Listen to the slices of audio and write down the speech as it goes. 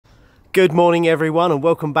Good morning everyone and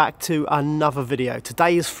welcome back to another video.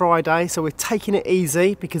 Today is Friday, so we're taking it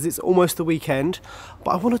easy because it's almost the weekend,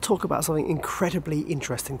 but I want to talk about something incredibly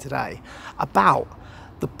interesting today, about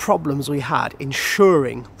the problems we had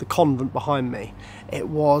insuring the convent behind me. It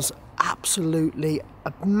was absolutely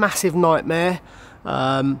a massive nightmare,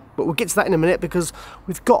 but we'll get to that in a minute because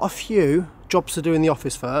we've got a few jobs to do in the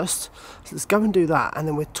office first. So let's go and do that and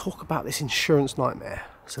then we'll talk about this insurance nightmare.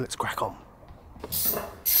 So let's crack on.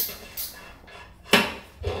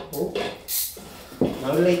 Oh.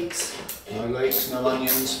 No leaks. No leeks, no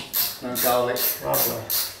onions, no garlic. Lovely.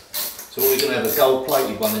 So we're going to have a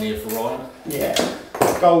gold-plated one in here for Ryan. Yeah,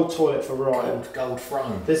 gold toilet for Ryan. Gold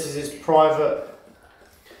throne. This is his private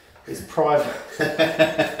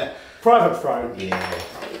private throne. Yeah.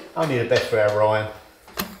 Only the best for our Ryan.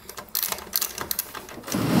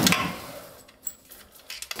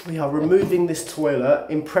 We are removing this toilet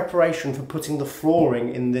in preparation for putting the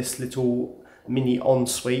flooring in this little mini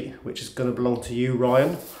ensuite, which is going to belong to you,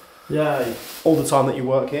 Ryan. Yay. All the time that you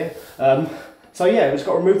work here. So yeah, we've just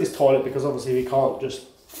got to remove this toilet because obviously we can't just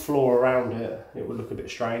floor around it. It would look a bit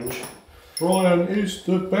strange. Ryan is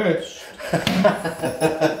the best.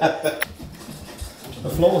 The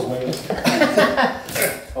floor's moving.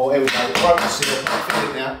 Oh, here we go. Right, seal. Feel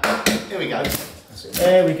it now. Here we go. That's it.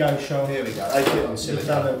 There we go, Sean. Here we go. They put it on silicone.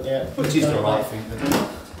 Done it, yeah. Which is the right thing to do.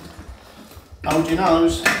 Hold your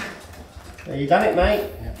nose. There, you done it, mate.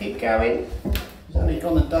 Yeah. Keep going. He's only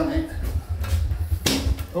gone and done it.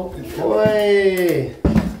 Oh, boy.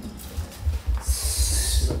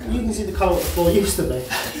 You can see the colour what the floor used to be.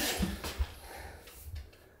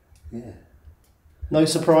 Yeah. No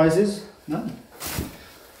surprises? No.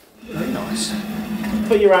 Very nice.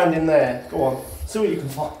 Put your hand in there. Go on. See what you can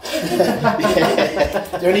find.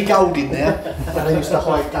 Yeah. Is there any gold in there? I used to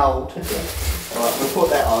hide gold. Right, we'll put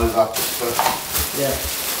that over. Yeah.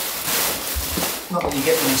 Not that you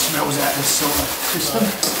get any smells out of this sort of system.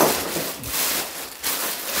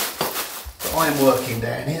 But I am working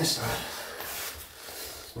down here, so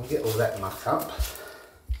we'll get all that muck up.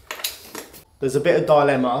 There's a bit of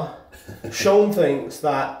dilemma. Sean thinks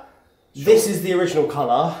that this is the original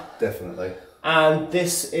colour. Definitely. And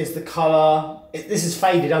this is the colour, this is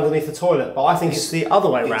faded underneath the toilet, but I think it's the other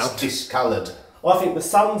way round. It's discoloured. I think the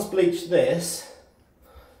sun's bleached this.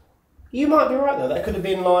 You might be right though, that could have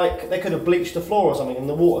been like, they could have bleached the floor or something and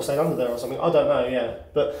the water stayed under there or something, I don't know, yeah.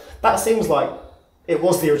 But that seems like it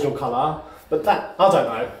was the original colour, but that, I don't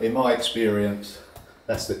know. In my experience,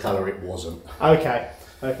 that's the colour it wasn't. Okay,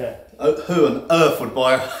 okay. Who on earth would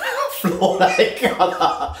buy a floor that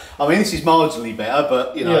colour? I mean, this is marginally better,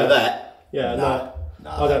 but you know Yeah. that. Yeah, no,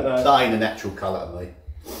 I don't know. That ain't a natural colour to me.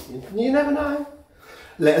 You never know.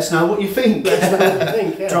 Let us know what you think. Let us know what you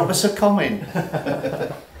think, yeah. Drop us a comment.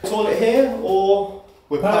 Toilet here, or?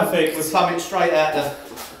 We'll plumb it straight out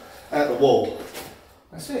the wall.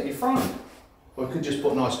 That's it, you're fine. Or we could just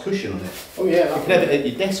put a nice cushion on it. Oh yeah. You could have it at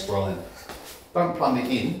your desk, Ryan. Don't plumb it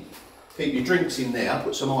in. Keep your drinks in there,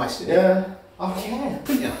 put some ice in it. Yeah. Oh yeah,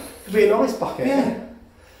 couldn't you? Could be an ice bucket. Yeah.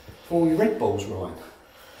 For all your Red Bulls, Ryan.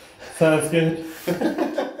 Sounds good.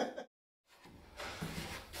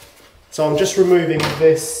 So I'm just removing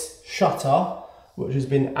this shutter, which has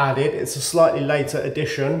been added. It's a slightly later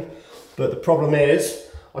addition, but the problem is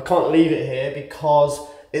I can't leave it here because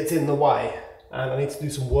it's in the way and I need to do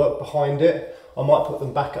some work behind it. I might put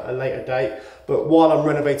them back at a later date, but while I'm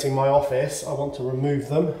renovating my office, I want to remove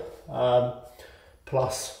them.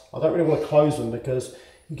 Plus, I don't really want to close them because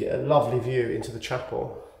you get a lovely view into the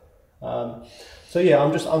chapel. So yeah,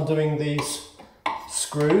 I'm just undoing these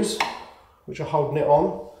screws which are holding it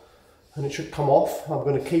on and it should come off. I'm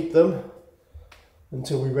going to keep them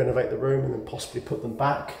until we renovate the room and then possibly put them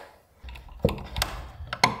back.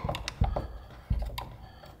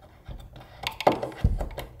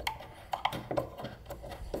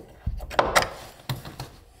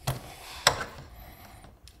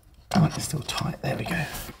 Oh, it's still tight. There we go.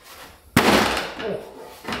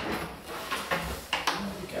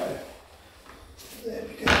 There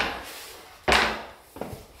we go.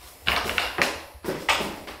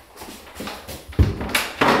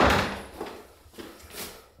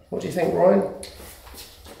 What do you think, Ryan?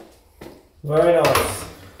 Very nice.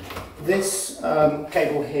 This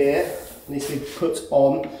cable here needs to be put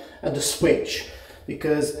on and a switch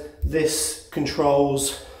because this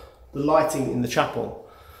controls the lighting in the chapel.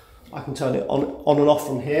 I can turn it on and off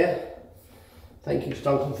from here. Thank you to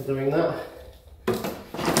Duncan for doing that.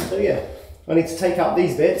 So yeah, I need to take out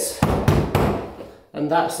these bits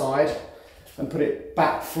and that side and put it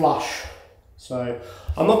back flush. So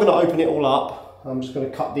I'm not going to open it all up, I'm just going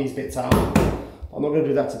to cut these bits out. I'm not going to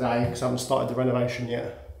do that today because I haven't started the renovation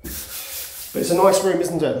yet. But it's a nice room,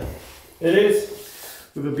 isn't it? It is.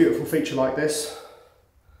 With a beautiful feature like this.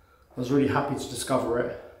 I was really happy to discover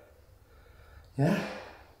it. Yeah.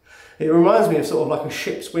 It reminds me of sort of like a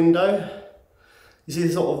ship's window. You see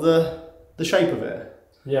sort of the shape of it?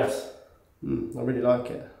 Yes. I really like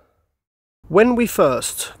it. When we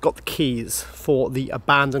first got the keys for the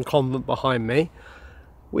abandoned convent behind me,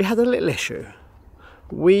 we had a little issue.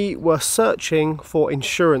 We were searching for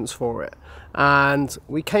insurance for it and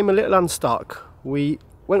we came a little unstuck. We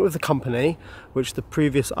went with the company which the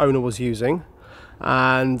previous owner was using,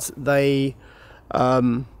 and they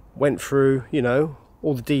went through, you know,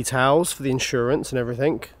 all the details for the insurance and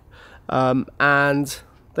everything, and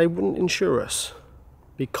they wouldn't insure us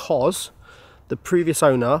because the previous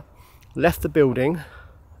owner left the building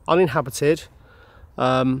uninhabited,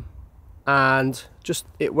 and just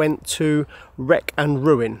it went to wreck and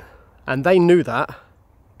ruin, and they knew that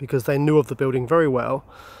because they knew of the building very well.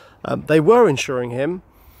 They were insuring him,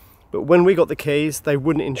 but when we got the keys they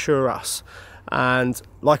wouldn't insure us, and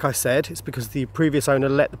like I said, it's because the previous owner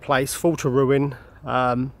let the place fall to ruin.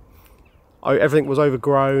 Everything was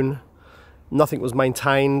overgrown, nothing was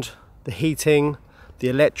maintained, the heating, the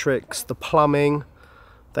electrics, the plumbing,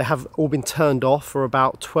 they have all been turned off for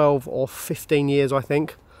about 12 or 15 years I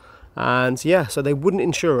think, and yeah, so they wouldn't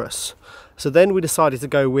insure us. So then we decided to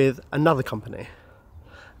go with another company,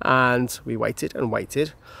 and we waited and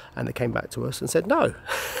waited, and they came back to us and said no.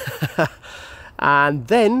 And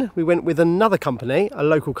then we went with another company, a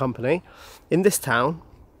local company in this town,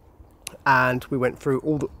 and we went through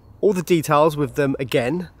all the details with them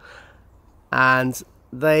again, and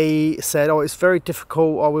they said, oh, it's very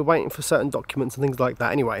difficult, oh, we're waiting for certain documents and things like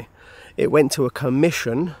that. Anyway, it went to a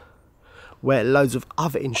commission where loads of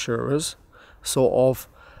other insurers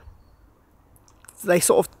they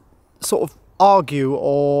sort of argue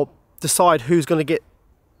or decide who's going to get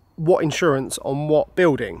what insurance on what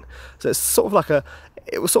building. So it's sort of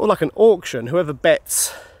it was sort of like an auction. Whoever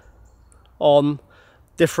bets on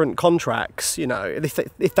different contracts, you know,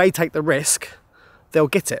 if they take the risk, they'll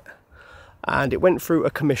get it. And it went through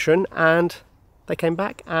a commission, and they came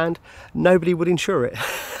back and nobody would insure it.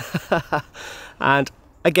 And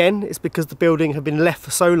again, it's because the building had been left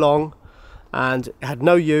for so long and it had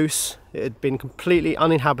no use. It had been completely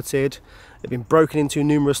uninhabited. It had been broken into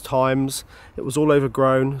numerous times. It was all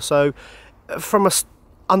overgrown. So from a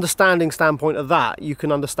understanding standpoint of that, you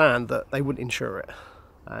can understand that they wouldn't insure it.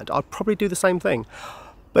 And I'd probably do the same thing.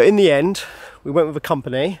 But in the end, we went with a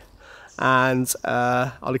company, and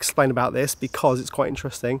I'll explain about this because it's quite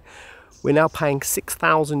interesting. We're now paying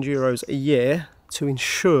 €6,000 a year to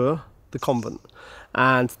insure the convent,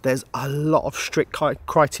 and there's a lot of strict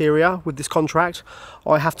criteria with this contract.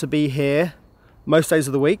 I have to be here most days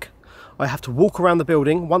of the week. I have to walk around the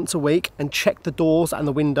building once a week and check the doors and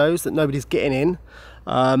the windows that nobody's getting in,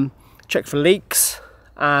 check for leaks,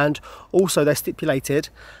 and also they stipulated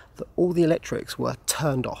that all the electrics were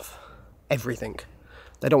turned off, everything.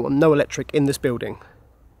 They don't want no electric in this building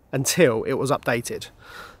until it was updated.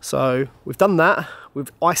 So we've done that,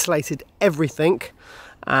 we've isolated everything,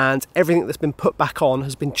 and everything that's been put back on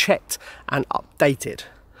has been checked and updated.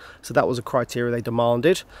 So that was a criteria they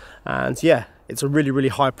demanded, and yeah, it's a really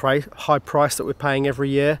high price that we're paying every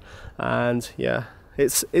year, and yeah,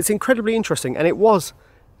 it's incredibly interesting, and it was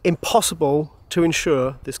impossible to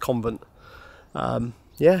insure this convent.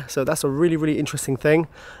 Yeah, so that's a really interesting thing,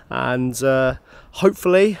 and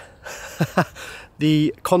hopefully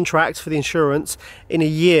the contract for the insurance in a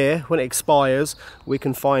year, when it expires, we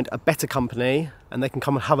can find a better company and they can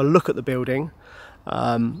come and have a look at the building,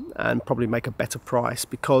 and probably make a better price,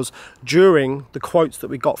 because during the quotes that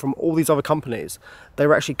we got from all these other companies, they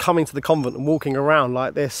were actually coming to the convent and walking around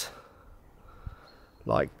like this,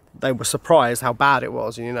 like they were surprised how bad it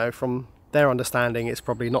was. You know, from their understanding, it's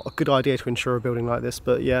probably not a good idea to insure a building like this,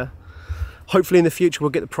 but yeah, hopefully in the future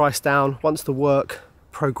we'll get the price down once the work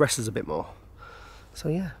progresses a bit more. So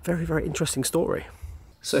yeah, very interesting story.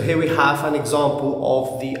 So here we have an example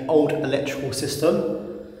of the old electrical system.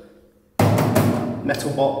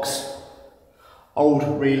 Metal box, old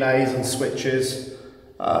relays and switches.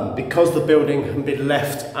 Because the building had been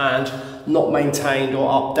left and not maintained or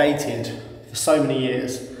updated for so many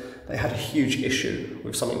years, they had a huge issue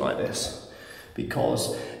with something like this,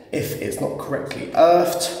 because if it's not correctly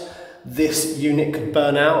earthed, this unit could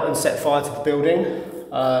burn out and set fire to the building.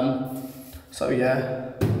 So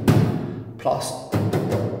yeah, plus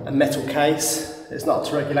a metal case. It's not up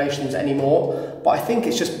to regulations anymore, but I think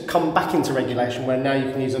it's just come back into regulation where now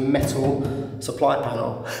you can use a metal supply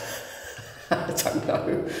panel. I don't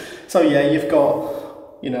know. So yeah, you've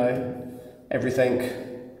got, you know, everything.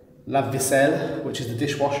 Lave-vaisselle, which is the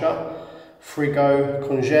dishwasher, Frigo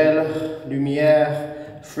Congèle,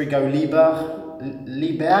 Lumière, Frigo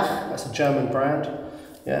Liber, that's a German brand.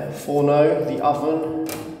 Yeah, Fourneau, the oven,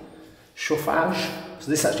 Chauffage. So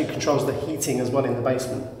this actually controls the heating as well in the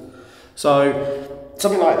basement. So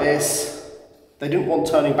something like this, they didn't want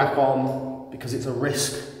turning back on because it's a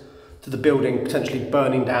risk to the building potentially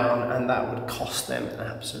burning down, and that would cost them an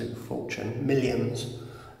absolute fortune, millions.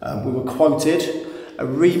 We were quoted a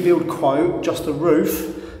rebuild quote, just the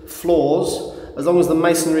roof, floors, as long as the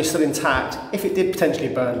masonry is still intact, if it did potentially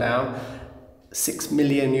burn down, 6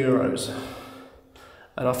 million euros.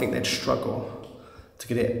 And I think they'd struggle to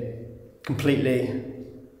get it completely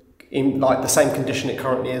in like the same condition it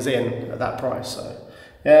currently is in at that price. So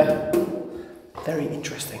yeah, very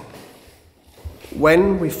interesting.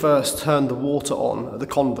 When we first turned the water on at the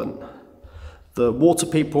convent, the water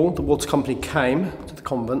people, the water company came to the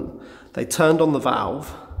convent, they turned on the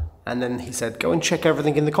valve, and then he said, go and check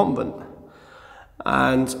everything in the convent.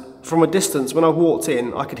 And from a distance, when I walked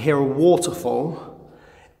in, I could hear a waterfall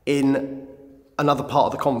in another part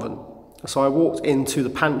of the convent. So I walked into the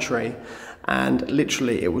pantry and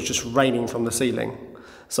literally it was just raining from the ceiling.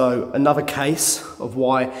 So another case of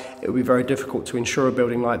why it would be very difficult to insure a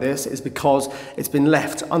building like this is because it's been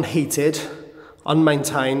left unheated,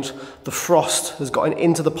 unmaintained, the frost has gotten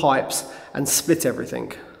into the pipes and split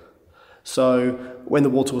everything. So when the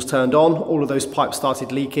water was turned on, all of those pipes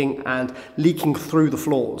started leaking and leaking through the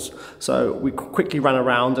floors. So we quickly ran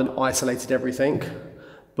around and isolated everything.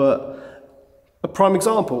 But a prime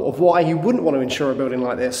example of why you wouldn't want to insure a building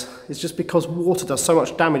like this is just because water does so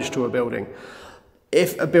much damage to a building.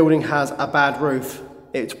 If a building has a bad roof,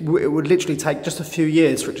 it would literally take just a few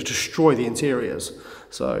years for it to destroy the interiors.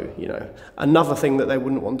 So, you know, another thing that they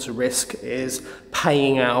wouldn't want to risk is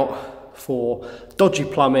paying out for dodgy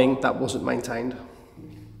plumbing that wasn't maintained.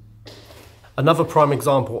 Another prime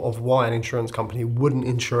example of why an insurance company wouldn't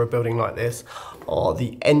insure a building like this are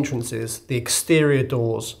the entrances, the exterior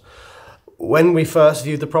doors. When we first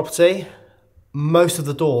viewed the property, most of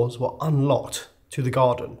the doors were unlocked to the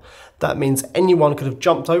garden. That means anyone could have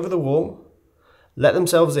jumped over the wall, let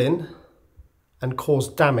themselves in, and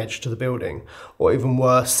caused damage to the building, or even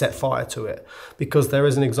worse, set fire to it. Because there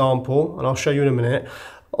is an example, and I'll show you in a minute,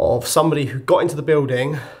 of somebody who got into the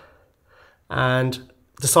building and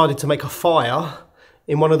decided to make a fire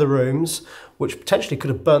in one of the rooms, which potentially could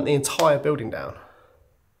have burnt the entire building down.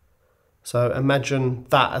 So imagine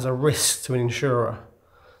that as a risk to an insurer.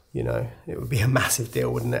 You know, it would be a massive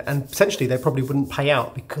deal, wouldn't it? And potentially they probably wouldn't pay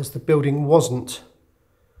out because the building wasn't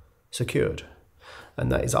secured. And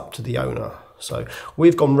that is up to the owner. So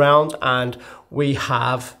we've gone round and we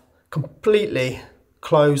have completely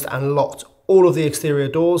closed and locked all of the exterior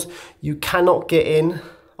doors. You cannot get in.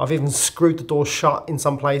 I've even screwed the doors shut in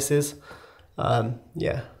some places.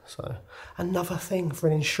 Yeah, so another thing for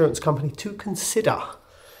an insurance company to consider.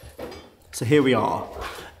 So here we are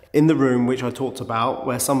in the room which I talked about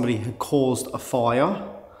where somebody had caused a fire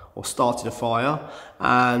or started a fire,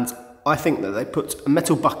 and I think that they put a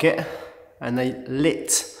metal bucket and they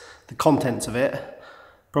lit the contents of it,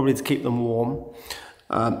 probably to keep them warm,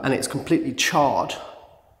 and it's completely charred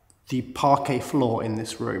the parquet floor in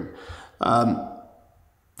this room.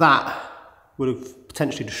 That would have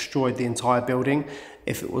potentially destroyed the entire building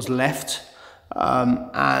if it was left,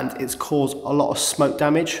 and it's caused a lot of smoke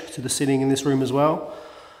damage to the ceiling in this room as well.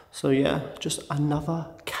 So yeah, just another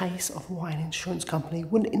case of why an insurance company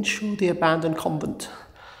wouldn't insure the abandoned convent.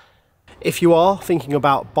 If you are thinking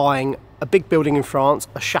about buying a big building in France,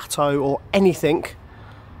 a chateau or anything,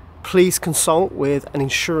 please consult with an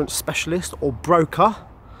insurance specialist or broker,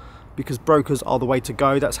 because brokers are the way to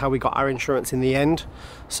go. That's how we got our insurance in the end.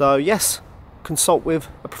 So yes, consult with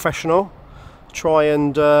a professional, try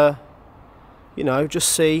and you know,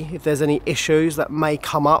 just see if there's any issues that may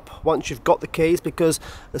come up once you've got the keys, because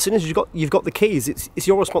as soon as you've got the keys, it's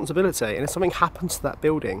your responsibility, and if something happens to that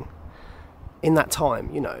building in that time,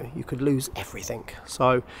 you know, you could lose everything.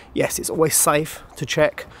 So yes, it's always safe to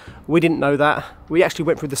check. We didn't know that. We actually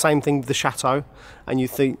went through the same thing with the chateau, and you'd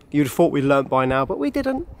have thought we'd learnt by now, but we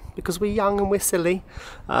didn't, because we're young and we're silly.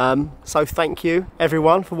 So thank you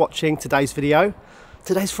everyone for watching today's video.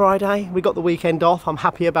 Today's Friday, we got the weekend off. I'm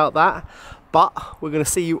happy about that. But we're going to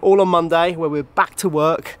see you all on Monday, where we're back to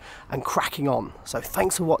work and cracking on. So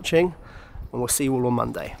thanks for watching, and we'll see you all on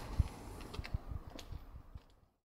Monday.